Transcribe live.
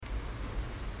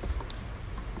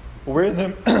We're in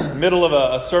the middle of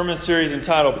a sermon series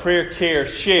entitled Prayer, Care,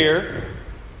 Share.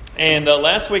 And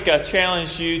last week I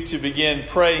challenged you to begin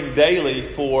praying daily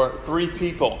for 3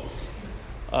 people.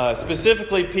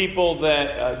 Specifically people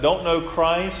that don't know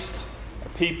Christ,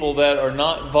 people that are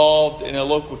not involved in a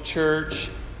local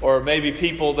church, or maybe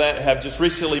people that have just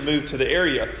recently moved to the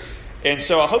area. And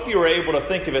so I hope you were able to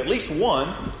think of at least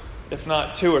one, if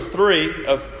not 2 or 3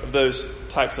 of those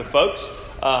types of folks.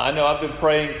 I know I've been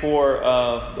praying for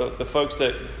the folks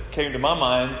that came to my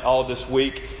mind all this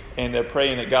week, and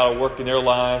praying that God will work in their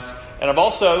lives. And I've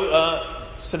also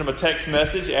sent them a text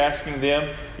message asking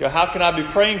them, how can I be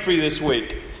praying for you this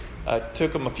week? It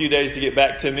took them a few days to get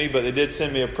back to me, but they did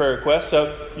send me a prayer request.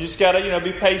 So you just got to,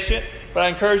 be patient. But I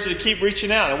encourage you to keep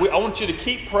reaching out. And I want you to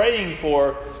keep praying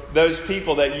for those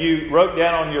people that you wrote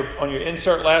down on your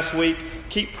insert last week.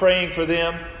 Keep praying for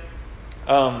them.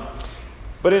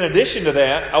 But in addition to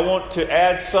that, I want to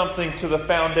add something to the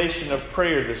foundation of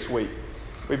prayer this week.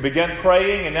 We began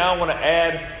praying, and now I want to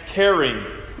add caring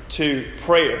to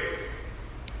prayer.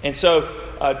 And so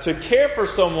to care for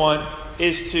someone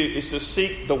is to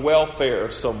seek the welfare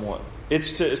of someone.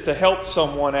 It's to help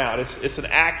someone out. It's an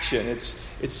action.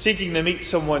 It's seeking to meet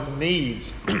someone's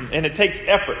needs. And it takes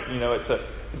effort. It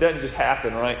doesn't just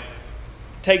happen, right?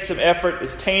 It takes some effort.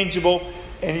 It's tangible.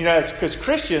 And as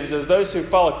Christians, as those who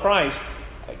follow Christ,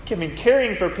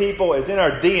 caring for people is in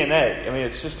our DNA.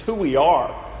 It's just who we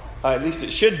are. At least it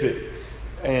should be.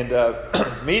 And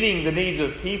meeting the needs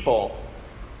of people,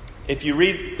 if you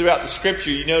read throughout the Scripture,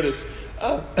 you notice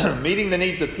meeting the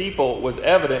needs of people was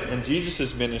evident in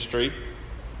Jesus' ministry,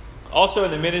 also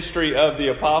in the ministry of the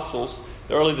apostles,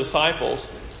 the early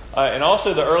disciples, and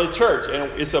also the early church.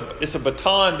 And it's a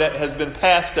baton that has been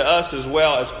passed to us as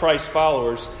well as Christ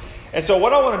followers. And so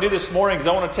what I want to do this morning is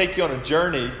I want to take you on a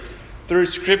journey through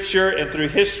Scripture and through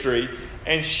history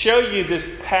and show you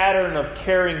this pattern of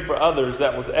caring for others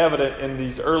that was evident in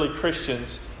these early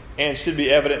Christians and should be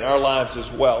evident in our lives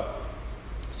as well.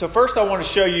 So first I want to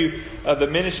show you the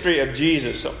ministry of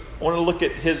Jesus. So I want to look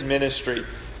at his ministry.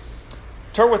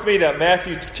 Turn with me to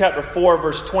Matthew chapter 4,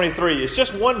 verse 23. It's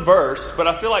just one verse, but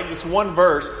I feel like this one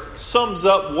verse sums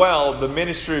up well the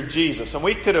ministry of Jesus. And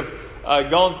we could have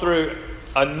gone through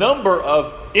a number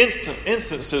of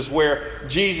instances where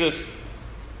Jesus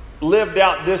lived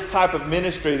out this type of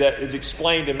ministry that is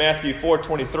explained in Matthew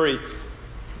 4:23.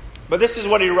 But this is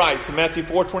what he writes in Matthew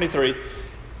 4:23.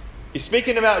 He's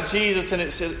speaking about Jesus,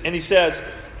 and he says,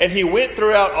 "And he went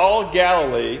throughout all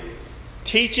Galilee,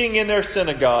 teaching in their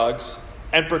synagogues,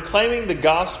 and proclaiming the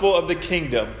gospel of the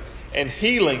kingdom, and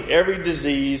healing every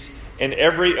disease and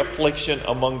every affliction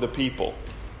among the people."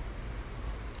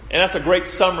 And that's a great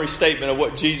summary statement of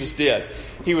what Jesus did.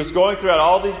 He was going throughout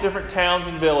all these different towns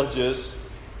and villages,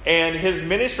 and his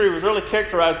ministry was really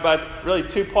characterized by really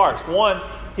 2 parts. One,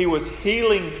 he was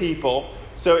healing people.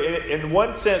 So in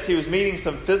one sense, he was meeting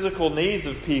some physical needs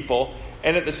of people.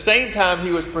 And at the same time,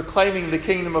 he was proclaiming the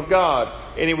kingdom of God.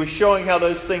 And he was showing how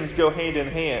those things go hand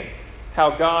in hand. How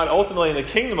God, ultimately in the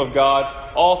kingdom of God,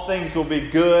 all things will be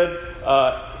good.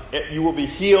 You will be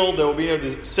healed. There will be no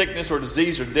sickness or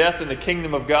disease or death in the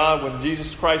kingdom of God when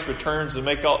Jesus Christ returns and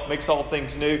makes all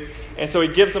things new. And so he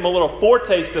gives them a little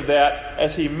foretaste of that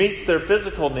as he meets their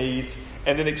physical needs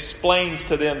and then explains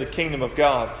to them the kingdom of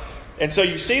God. And so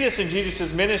you see this in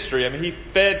Jesus' ministry. He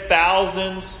fed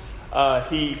thousands.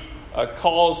 He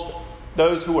caused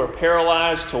those who were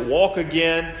paralyzed to walk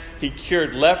again. He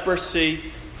cured leprosy.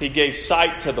 He gave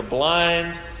sight to the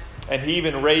blind. And he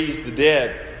even raised the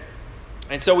dead.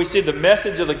 And so we see the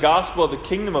message of the gospel of the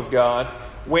kingdom of God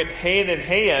went hand in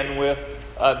hand with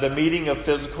the meeting of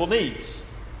physical needs.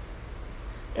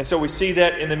 And so we see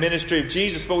that in the ministry of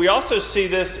Jesus. But we also see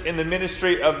this in the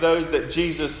ministry of those that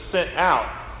Jesus sent out.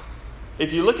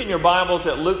 If you look in your Bibles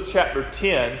at Luke chapter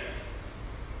 10,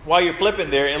 while you're flipping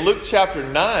there, in Luke chapter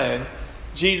 9,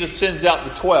 Jesus sends out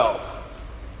the 12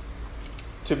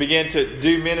 to begin to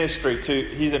do ministry.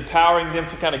 He's empowering them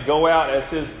to kind of go out as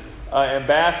his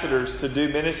ambassadors to do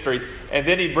ministry. And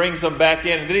then he brings them back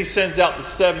in. And then he sends out the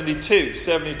 72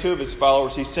 of his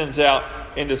followers he sends out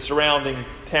into surrounding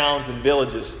towns and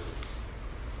villages.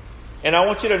 And I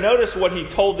want you to notice what he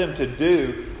told them to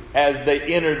do as they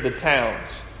entered the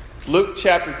towns. Luke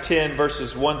chapter 10,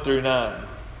 verses 1 through 9.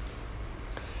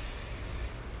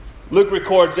 Luke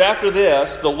records, "After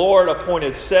this, the Lord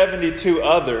appointed 72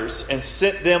 others and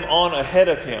sent them on ahead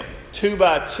of him, 2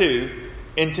 by 2,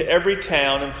 into every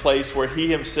town and place where he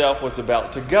himself was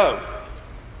about to go.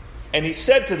 And he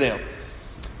said to them,"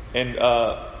 and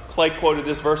Clay quoted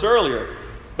this verse earlier,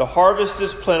 "The harvest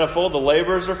is plentiful, the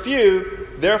laborers are few.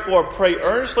 Therefore pray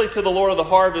earnestly to the Lord of the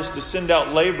harvest to send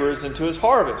out laborers into his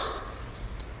harvest.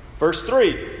 Verse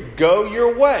 3, go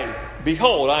your way.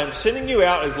 Behold, I am sending you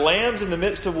out as lambs in the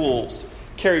midst of wolves.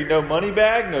 Carry no money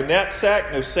bag, no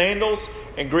knapsack, no sandals,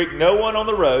 and greet no one on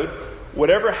the road.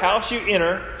 Whatever house you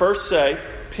enter, first say,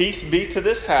 peace be to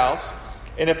this house.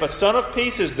 And if a son of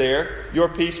peace is there, your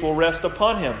peace will rest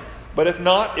upon him. But if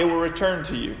not, it will return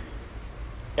to you.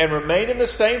 And remain in the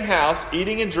same house,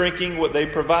 eating and drinking what they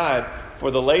provide, for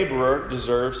the laborer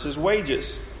deserves his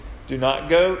wages. Do not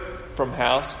go from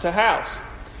house to house.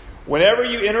 Whenever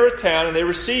you enter a town and they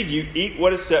receive you, eat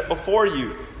what is set before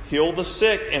you. Heal the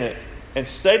sick in it, and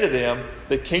say to them,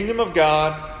 the kingdom of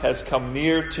God has come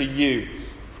near to you.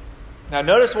 Now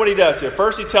notice what he does here.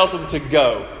 First he tells them to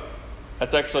go.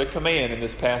 That's actually a command in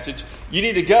this passage. You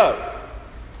need to go.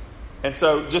 And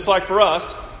so just like for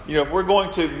us, if we're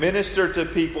going to minister to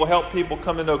people, help people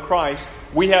come to know Christ,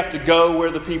 we have to go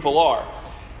where the people are.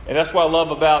 And that's what I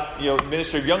love about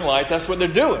Ministry of Young Life. That's what they're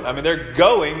doing. I mean, they're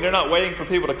going. They're not waiting for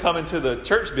people to come into the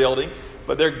church building,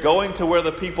 but they're going to where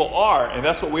the people are. And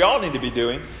that's what we all need to be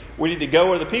doing. We need to go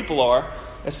where the people are.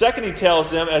 And second, he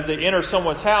tells them as they enter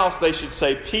someone's house, they should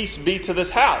say, peace be to this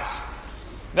house.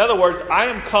 In other words, I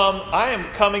am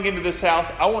coming into this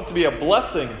house. I want to be a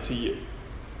blessing to you.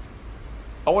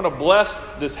 I want to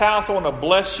bless this house. I want to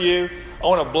bless you. I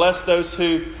want to bless those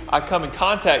who I come in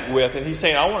contact with. And he's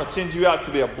saying, I want to send you out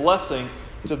to be a blessing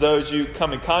to those you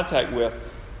come in contact with.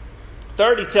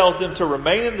 Third, he tells them to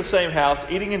remain in the same house,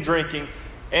 eating and drinking,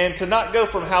 and to not go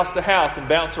from house to house and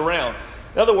bounce around.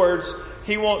 In other words,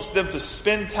 he wants them to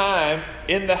spend time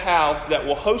in the house that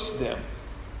will host them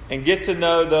and get to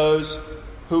know those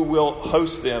who will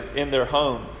host them in their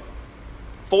home.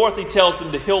 Fourth, he tells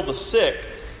them to heal the sick.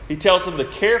 He tells them to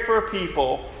care for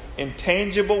people in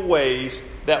tangible ways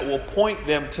that will point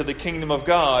them to the kingdom of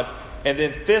God. And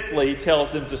then fifthly, he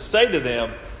tells them to say to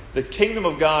them, the kingdom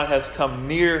of God has come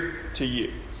near to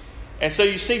you. And so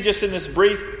you see just in this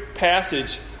brief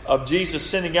passage of Jesus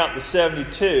sending out the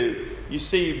 72, you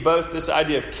see both this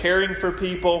idea of caring for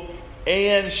people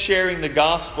and sharing the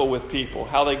gospel with people,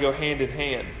 how they go hand in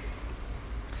hand.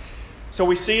 So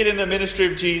we see it in the ministry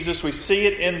of Jesus. We see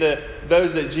it in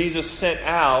those that Jesus sent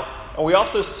out. And we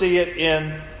also see it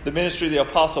in the ministry of the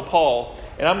Apostle Paul.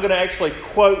 And I'm going to actually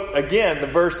quote again the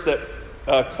verse that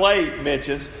Clay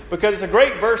mentions, because it's a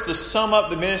great verse to sum up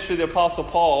the ministry of the Apostle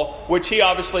Paul, which he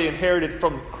obviously inherited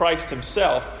from Christ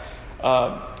himself.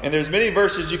 And there's many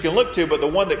verses you can look to, but the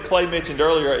one that Clay mentioned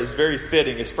earlier is very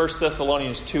fitting. It's 1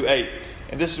 Thessalonians 2:8.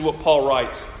 And this is what Paul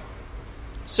writes.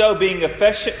 So, being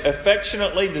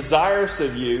affectionately desirous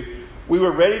of you, we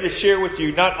were ready to share with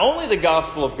you not only the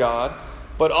gospel of God,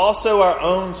 but also our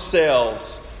own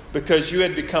selves, because you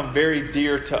had become very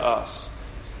dear to us.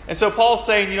 And so Paul's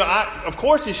saying, of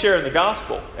course he's sharing the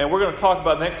gospel. And we're going to talk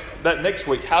about that next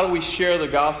week. How do we share the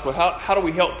gospel? How do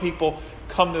we help people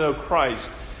come to know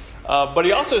Christ? But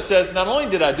he also says, not only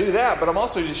did I do that, but I'm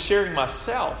also just sharing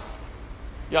myself.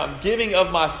 I'm giving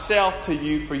of myself to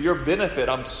you for your benefit.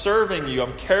 I'm serving you.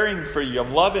 I'm caring for you.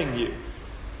 I'm loving you.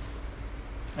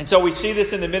 And so we see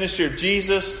this in the ministry of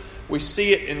Jesus. We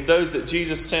see it in those that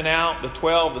Jesus sent out, the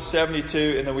 12, the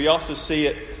 72. And then we also see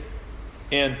it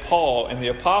in Paul and the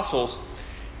apostles.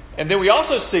 And then we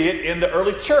also see it in the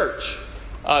early church.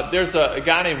 There's a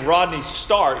guy named Rodney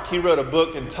Stark. He wrote a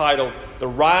book entitled The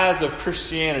Rise of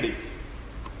Christianity.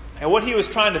 And what he was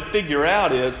trying to figure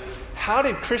out is, how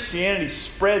did Christianity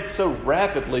spread so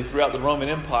rapidly throughout the Roman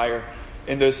Empire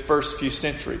in those first few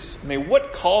centuries? I mean,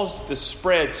 what caused it to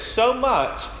spread so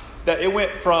much that it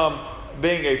went from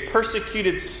being a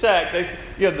persecuted sect?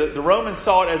 The Romans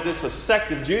saw it as this a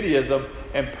sect of Judaism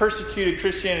and persecuted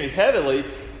Christianity heavily,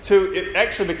 to it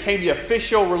actually became the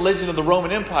official religion of the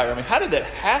Roman Empire. I mean, how did that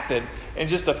happen in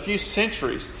just a few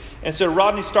centuries? And so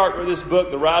Rodney Stark wrote this book,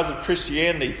 The Rise of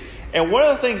Christianity. And one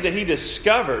of the things that he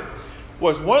discovered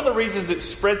was one of the reasons it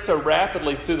spread so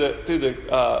rapidly through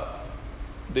the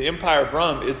Empire of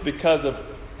Rome is because of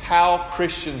how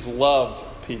Christians loved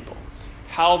people,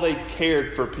 how they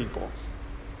cared for people.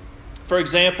 For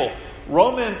example,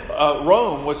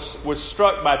 Rome was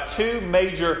struck by two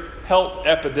major health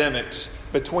epidemics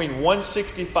between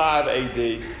 165 AD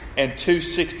and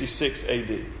 266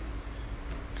 AD.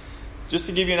 Just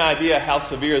to give you an idea how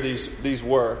severe these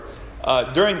were,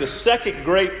 during the second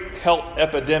great health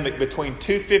epidemic between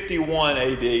 251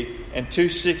 AD and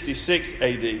 266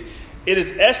 AD, it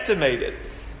is estimated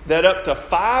that up to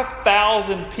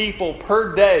 5,000 people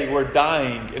per day were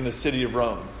dying in the city of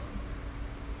Rome.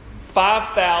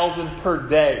 5,000 per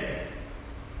day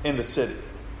in the city.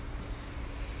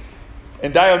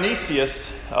 And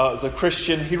Dionysius was a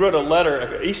Christian. He wrote a letter,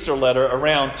 an Easter letter,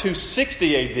 around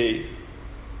 260 A.D.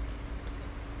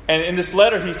 And in this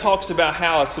letter, he talks about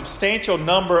how a substantial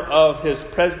number of his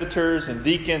presbyters and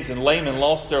deacons and laymen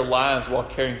lost their lives while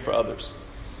caring for others.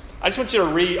 I just want you to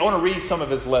read, I want to read some of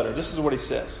his letter. This is what he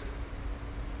says.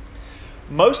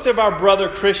 Most of our brother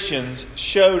Christians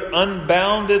showed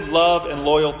unbounded love and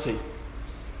loyalty,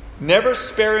 never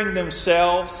sparing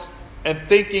themselves and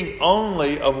thinking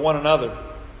only of one another.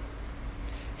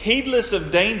 Heedless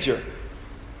of danger,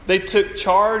 they took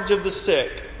charge of the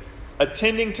sick,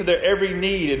 attending to their every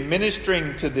need and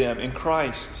ministering to them in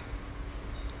Christ.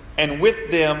 And with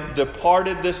them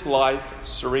departed this life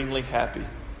serenely happy.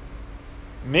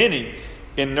 Many,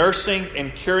 in nursing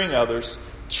and curing others,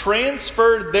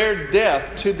 transferred their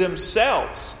death to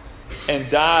themselves and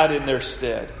died in their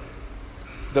stead.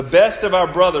 The best of our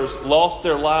brothers lost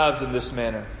their lives in this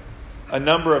manner. A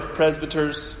number of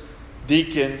presbyters,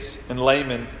 deacons, and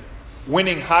laymen,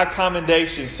 winning high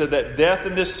commendation, so that death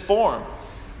in this form,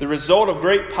 the result of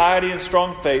great piety and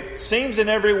strong faith, seems in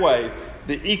every way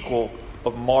the equal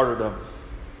of martyrdom.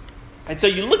 And so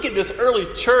you look at this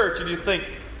early church and you think,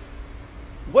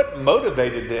 what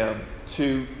motivated them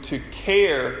to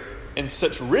care in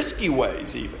such risky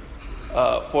ways even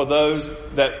for those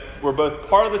that were both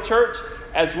part of the church,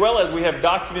 as well as we have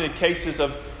documented cases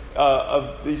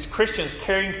of these Christians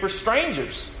caring for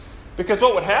strangers. Because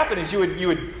what would happen is you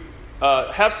would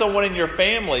have someone in your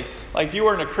family, like if you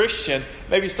weren't a Christian,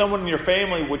 maybe someone in your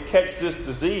family would catch this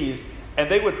disease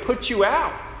and they would put you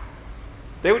out.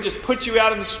 They would just put you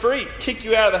out in the street, kick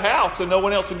you out of the house so no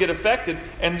one else would get affected,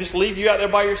 and just leave you out there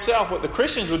by yourself. What the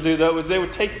Christians would do, though, is they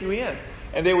would take you in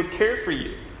and they would care for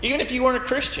you, even if you weren't a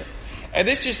Christian. And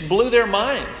this just blew their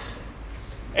minds.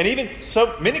 And even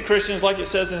so many Christians, like it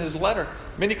says in his letter,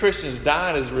 many Christians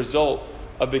died as a result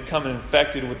of becoming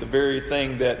infected with the very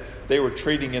thing that they were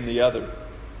treating in the other.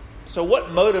 So what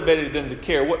motivated them to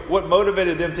care? What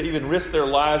motivated them to even risk their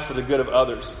lives for the good of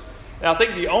others? And I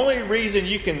think the only reason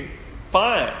you can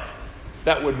find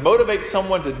that would motivate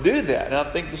someone to do that, and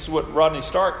I think this is what Rodney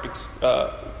Stark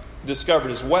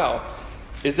discovered as well,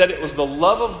 is that it was the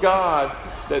love of God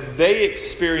that they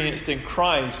experienced in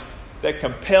Christ that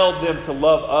compelled them to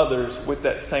love others with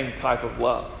that same type of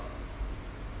love.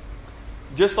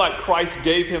 Just like Christ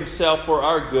gave himself for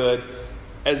our good,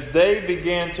 as they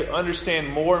began to understand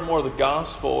more and more the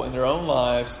gospel in their own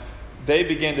lives, they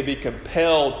began to be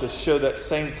compelled to show that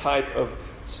same type of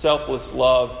selfless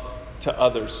love to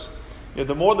others.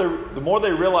 The more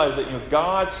they realize that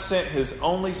God sent his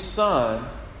only Son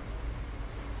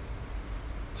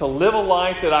to live a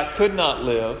life that I could not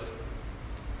live,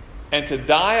 and to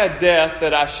die a death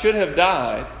that I should have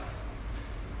died,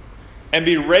 and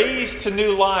be raised to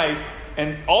new life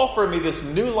and offer me this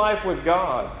new life with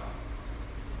God,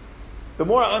 the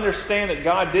more I understand that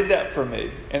God did that for me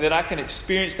and that I can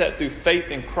experience that through faith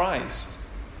in Christ,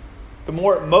 the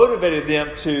more it motivated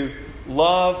them to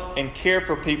love and care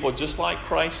for people just like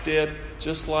Christ did,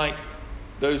 just like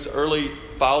those early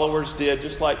followers did,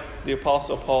 just like the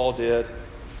Apostle Paul did.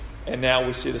 And now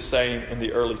we see the same in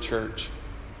the early church.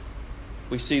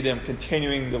 We see them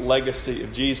continuing the legacy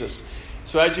of Jesus.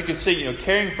 So as you can see,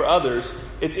 caring for others,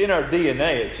 it's in our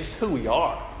DNA. It's just who we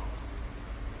are.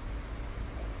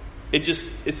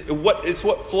 It's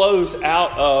what flows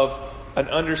out of an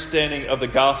understanding of the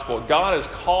gospel. God has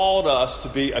called us to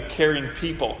be a caring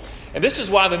people. And this is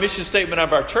why the mission statement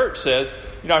of our church says,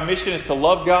 our mission is to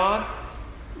love God,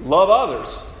 love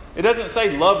others. It doesn't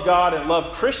say love God and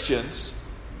love Christians,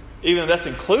 even though that's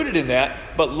included in that,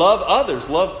 but love others,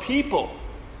 love people,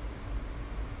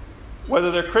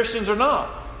 whether they're Christians or not.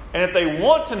 And if they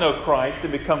want to know Christ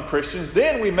and become Christians,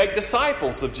 then we make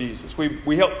disciples of Jesus.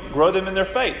 We help grow them in their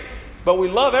faith. But we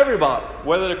love everybody,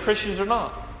 whether they're Christians or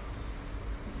not.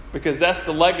 Because that's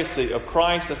the legacy of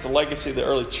Christ. That's the legacy of the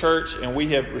early church. And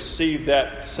we have received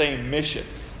that same mission.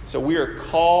 So we are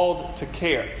called to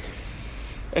care.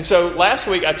 And so last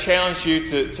week I challenged you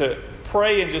to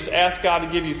pray and just ask God to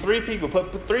give you 3 people.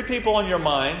 Put 3 people on your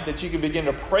mind that you can begin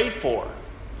to pray for.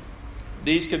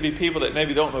 These could be people that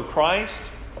maybe don't know Christ,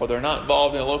 or they're not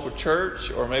involved in a local church,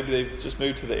 or maybe they've just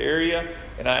moved to the area.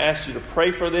 And I asked you to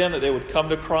pray for them, that they would come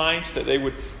to Christ, that they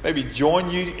would maybe join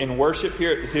you in worship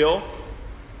here at the Hill.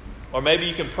 Or maybe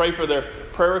you can pray for their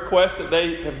prayer requests that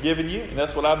they have given you. And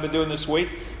that's what I've been doing this week.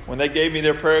 When they gave me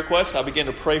their prayer requests, I began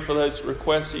to pray for those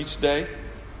requests each day.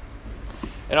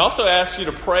 And I also asked you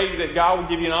to pray that God would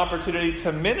give you an opportunity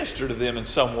to minister to them in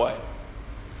some way.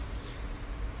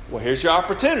 Well, here's your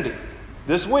opportunity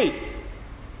this week.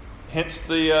 Hence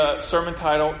the sermon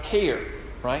title, Care,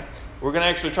 right? We're going to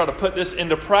actually try to put this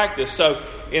into practice. So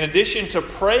in addition to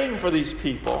praying for these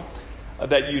people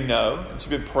that you know, that you've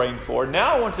been praying for,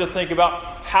 now I want you to think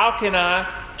about, how can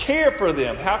I care for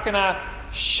them? How can I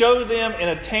show them in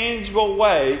a tangible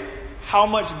way how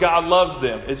much God loves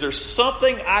them? Is there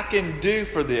something I can do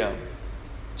for them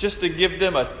just to give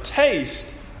them a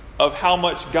taste of how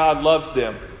much God loves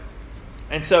them?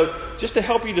 And so, just to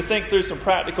help you to think through some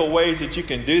practical ways that you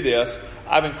can do this,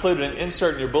 I've included an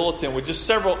insert in your bulletin with just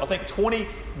several, I think 20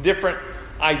 different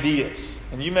ideas.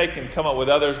 And you can come up with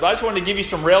others, but I just wanted to give you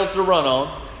some rails to run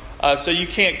on, so you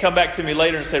can't come back to me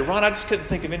later and say, Ron, I just couldn't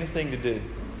think of anything to do.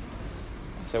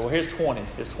 I say, well, here's 20.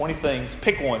 Here's 20 things.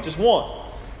 Pick one, just one.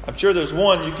 I'm sure there's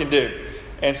one you can do.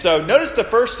 And so notice the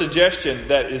first suggestion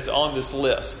that is on this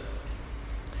list.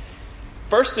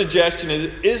 First suggestion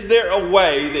is there a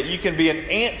way that you can be an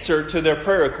answer to their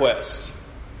prayer request?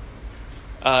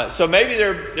 So maybe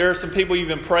there are some people you've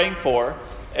been praying for,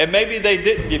 and maybe they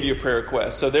didn't give you a prayer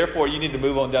request, so therefore you need to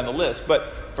move on down the list.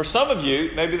 But for some of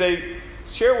you, maybe they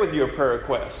share with you a prayer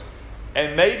request.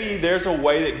 And maybe there's a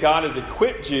way that God has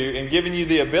equipped you and given you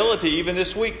the ability, even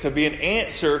this week, to be an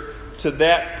answer to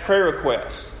that prayer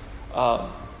request.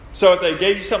 So if they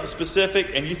gave you something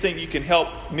specific and you think you can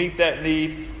help meet that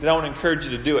need, then I want to encourage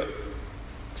you to do it.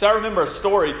 Because I remember a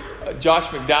story Josh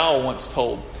McDowell once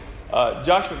told.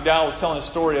 Josh McDowell was telling a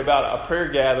story about a prayer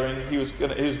gathering. He was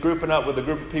grouping up with a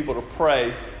group of people to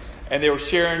pray, and they were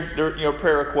sharing their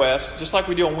prayer requests. Just like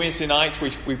we do on Wednesday nights,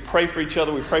 we pray for each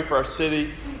other, we pray for our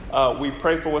city, we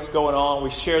pray for what's going on, we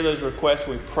share those requests,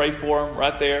 we pray for them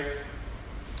right there.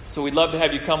 So we'd love to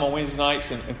have you come on Wednesday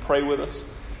nights and pray with us.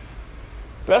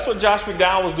 But that's what Josh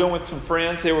McDowell was doing with some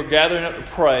friends. They were gathering up to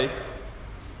pray.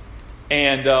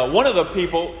 And one of the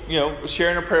people, was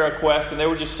sharing a prayer request, and they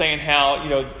were just saying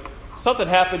how, something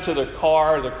happened to their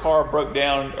car broke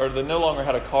down, or they no longer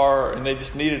had a car, and they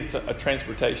just needed a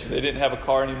transportation. They didn't have a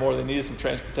car anymore, they needed some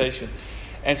transportation.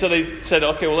 And so they said,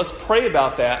 okay, well, let's pray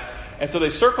about that. And so they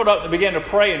circled up and began to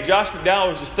pray, and Josh McDowell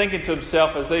was just thinking to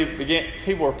himself as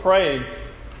people were praying,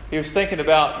 he was thinking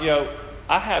about,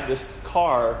 I have this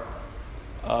car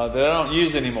that I don't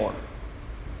use anymore.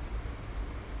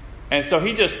 And so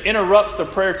he just interrupts the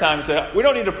prayer time and says, we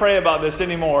don't need to pray about this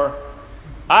anymore.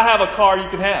 I have a car you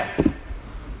can have.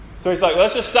 So he's like,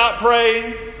 let's just stop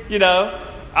praying. You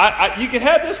can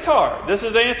have this car. This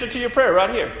is the answer to your prayer right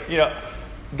here.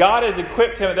 God has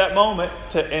equipped him at that moment,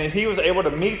 and he was able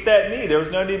to meet that need. There was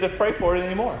no need to pray for it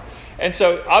anymore. And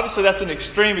so, obviously, that's an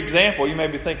extreme example. You may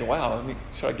be thinking, wow,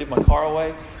 should I give my car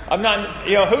away? I'm not,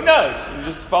 who knows?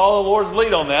 Just follow the Lord's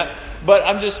lead on that. But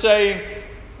I'm just saying,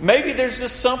 maybe there's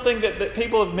just something that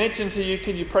people have mentioned to you.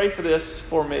 Can you pray for this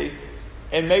for me?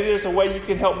 And maybe there's a way you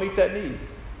can help meet that need.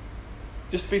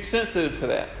 Just be sensitive to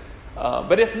that.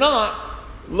 But if not,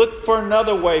 look for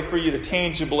another way for you to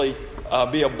tangibly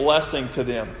be a blessing to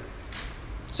them.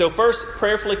 So first,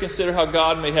 prayerfully consider how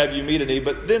God may have you meet a need.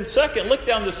 But then second, look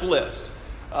down this list.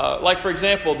 Like, for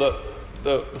example,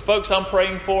 the folks I'm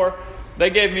praying for, they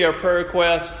gave me a prayer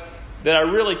request that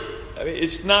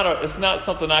it's not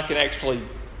something I can actually,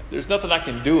 there's nothing I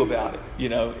can do about it.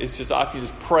 It's just, I can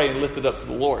just pray and lift it up to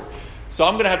the Lord. So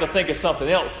I'm going to have to think of something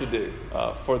else to do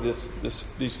for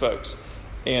these folks.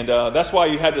 And that's why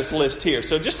you have this list here.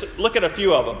 So just look at a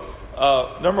few of them.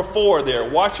 Number 4 there,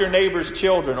 watch your neighbor's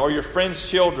children or your friend's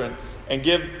children and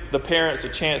give the parents a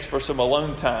chance for some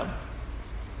alone time.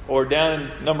 Or down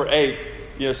in number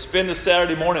 8, spend a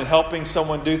Saturday morning helping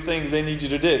someone do things they need you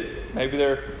to do. Maybe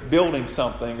they're building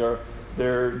something, or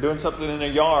they're doing something in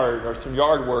their yard, or some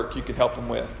yard work you can help them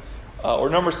with. Or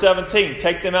number 17,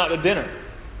 take them out to dinner.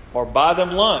 Or buy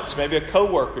them lunch. Maybe a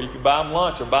coworker, you can buy them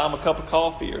lunch, or buy them a cup of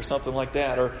coffee or something like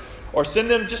that. Or send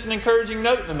them just an encouraging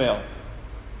note in the mail,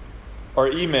 or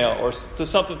email, or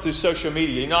something through social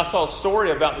media. I saw a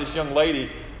story about this young lady.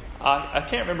 I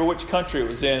can't remember which country it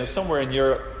was in. It was somewhere in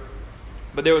Europe.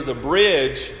 But there was a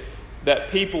bridge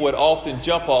that people would often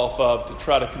jump off of to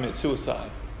try to commit suicide.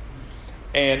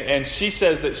 And she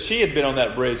says that she had been on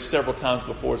that bridge several times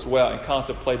before as well and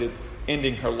contemplated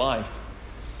ending her life.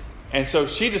 And so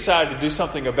she decided to do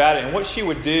something about it. And what she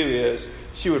would do is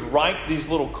she would write these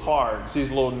little cards, these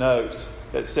little notes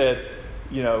that said,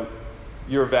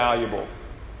 you're valuable.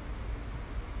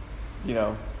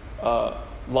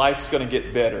 Life's going to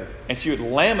get better. And she would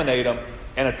laminate them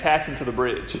and attach them to the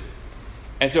bridge.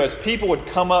 And so as people would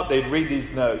come up, they'd read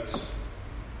these notes.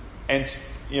 And,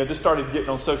 this started getting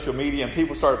on social media, and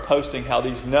people started posting how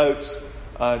these notes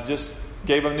just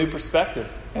gave them new perspective.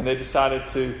 And they decided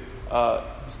to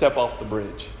step off the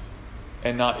bridge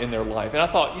and not end their life. And I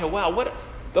thought, wow, what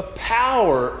the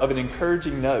power of an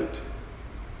encouraging note,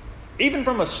 even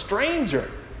from a stranger.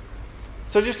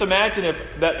 So just imagine if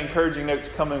that encouraging note's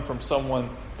coming from someone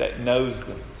that knows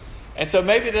them. And so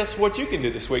maybe that's what you can do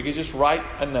this week, is just write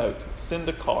a note, send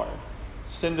a card,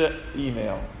 send an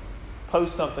email,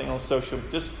 post something on social.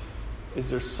 Just, is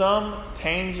there some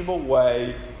tangible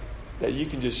way that you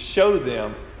can just show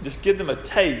them, just give them a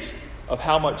taste of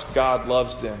how much God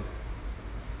loves them?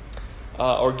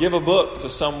 Or give a book to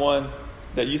someone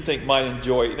that you think might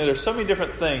enjoy it. There's so many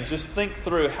different things. Just think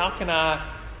through, how can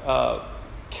I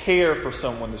care for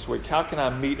someone this week? How can I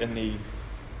meet a need?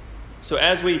 So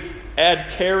as we add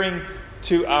caring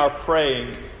to our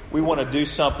praying, we want to do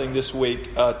something this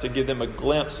week to give them a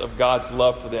glimpse of God's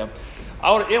love for them.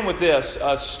 I want to end with this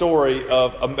story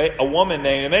of a woman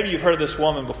named, and maybe you've heard of this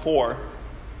woman before.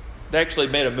 They actually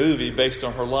made a movie based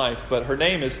on her life, but her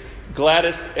name is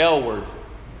Gladys Aylward.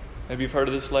 Maybe you've heard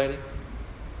of this lady?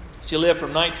 She lived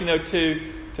from 1902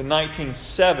 to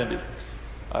 1970.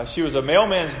 She was a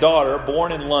mailman's daughter,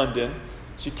 born in London.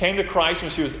 She came to Christ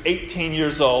when she was 18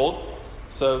 years old.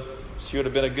 So she would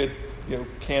have been a good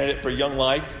candidate for Young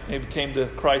Life. Maybe came to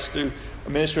Christ through a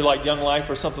ministry like Young Life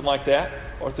or something like that,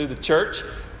 or through the church.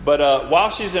 But while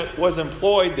she was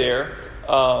employed there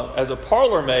as a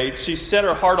parlor maid, she set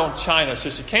her heart on China. So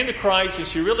she came to Christ and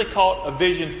she really caught a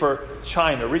vision for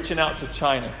China, reaching out to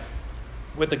China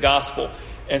with the gospel.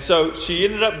 And so she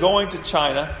ended up going to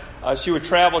China. She would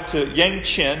travel to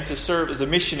Yangcheng to serve as a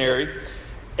missionary.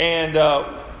 And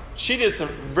she did some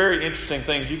very interesting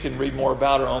things. You can read more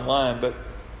about her online. But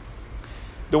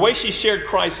the way she shared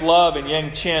Christ's love in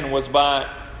Yangcheng was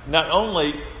by not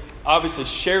only obviously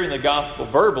sharing the gospel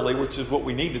verbally, which is what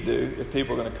we need to do if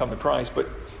people are going to come to Christ. But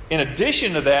in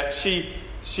addition to that, she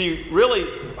really,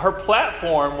 her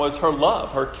platform was her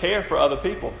love, her care for other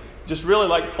people. Just really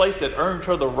like a place that earned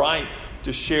her the right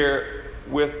to share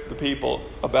with the people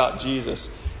about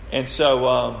Jesus. And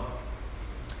so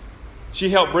she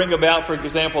helped bring about, for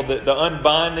example, the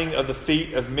unbinding of the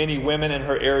feet of many women in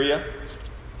her area.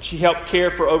 She helped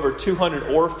care for over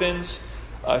 200 orphans.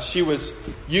 She was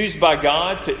used by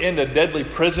God to end a deadly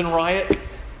prison riot.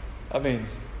 I mean,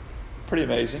 pretty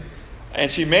amazing.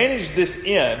 And she managed this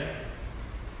inn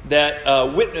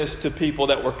that witnessed to people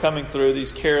that were coming through,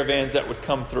 these caravans that would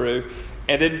come through.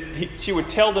 And then she would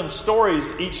tell them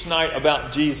stories each night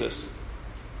about Jesus.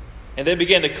 And they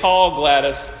began to call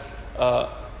Gladys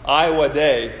Iowa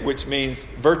Day, which means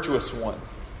virtuous one.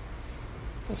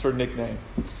 That's her nickname.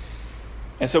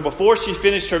 And so before she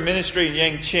finished her ministry in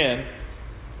Yangcheng,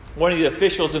 one of the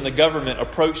officials in the government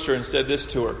approached her and said this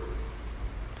to her.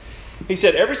 He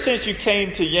said, "Ever since you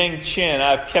came to Yangcheng,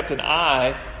 I've kept an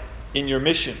eye in your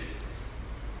mission.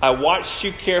 I watched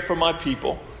you care for my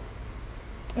people."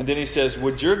 And then he says,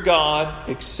 "Would your God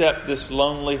accept this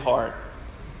lonely heart?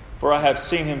 For I have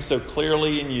seen him so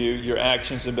clearly in you, your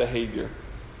actions and behavior.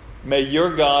 May your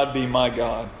God be my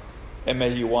God, and may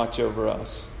he watch over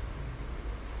us."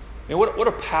 And what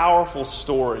a powerful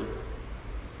story.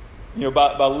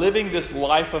 By living this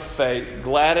life of faith,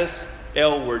 Gladys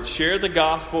Aylward shared the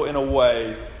gospel in a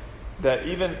way that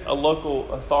even a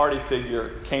local authority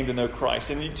figure came to know Christ.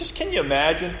 And can you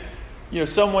imagine,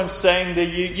 someone saying to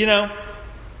you,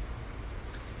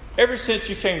 ever since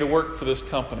you came to work for this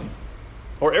company,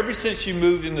 or ever since you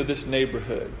moved into this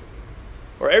neighborhood,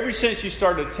 or ever since you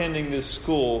started attending this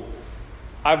school,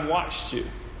 I've watched you.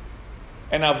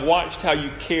 And I've watched how you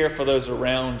care for those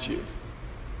around you.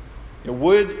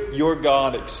 Would your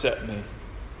God accept me?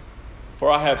 For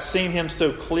I have seen him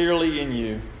so clearly in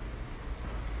you.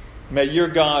 May your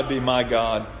God be my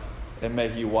God, and may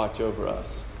he watch over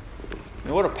us.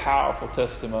 What a powerful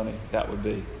testimony that would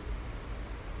be.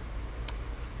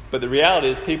 But the reality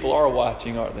is people are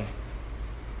watching, aren't they?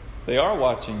 They are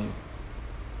watching you.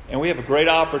 And we have a great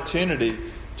opportunity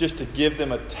just to give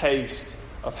them a taste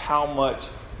of how much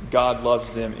God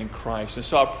loves them in Christ. And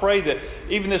so I pray that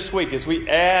even this week, as we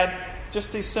add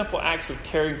just these simple acts of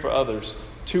caring for others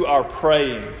to our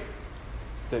praying,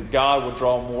 that God will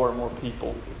draw more and more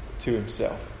people to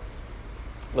himself.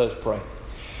 Let us pray.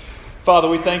 Father,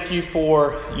 we thank you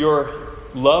for your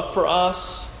love for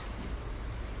us.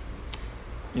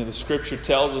 The scripture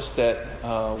tells us that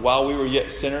while we were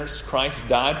yet sinners, Christ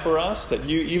died for us. That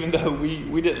you, even though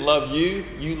we didn't love you,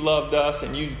 you loved us,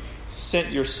 and you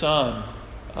sent your Son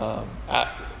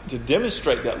to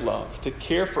demonstrate that love, to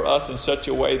care for us in such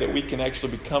a way that we can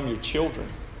actually become your children.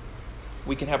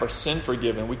 We can have our sin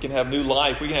forgiven. We can have new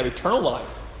life. We can have eternal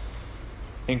life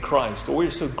in Christ. Lord, we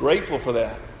are so grateful for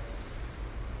that.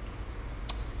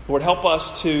 Lord, help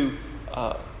us to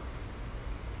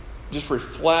just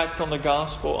reflect on the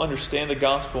gospel, understand the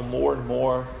gospel more and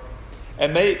more,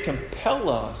 and may it compel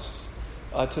us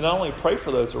to not only pray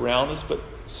for those around us, but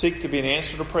seek to be an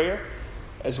answer to prayer,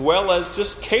 as well as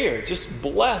just care. Just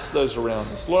bless those around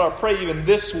us. Lord, I pray even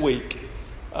this week,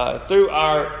 through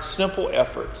our simple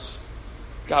efforts,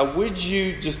 God, would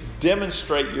you just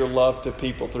demonstrate your love to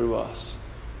people through us?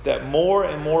 That more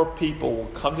and more people will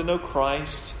come to know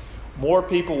Christ. More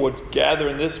people would gather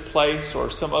in this place or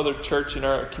some other church in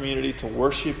our community to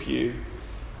worship you.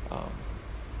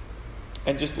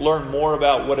 And just learn more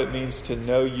about what it means to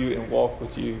know you and walk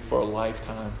with you for a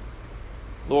lifetime.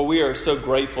 Lord, we are so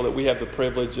grateful that we have the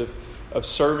privilege of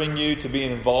serving you, to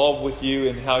being involved with you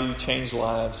and how you change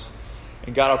lives.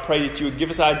 And God, I pray that you would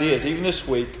give us ideas, even this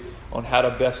week, on how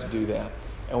to best do that.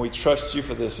 And we trust you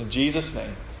for this. In Jesus'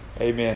 name, amen.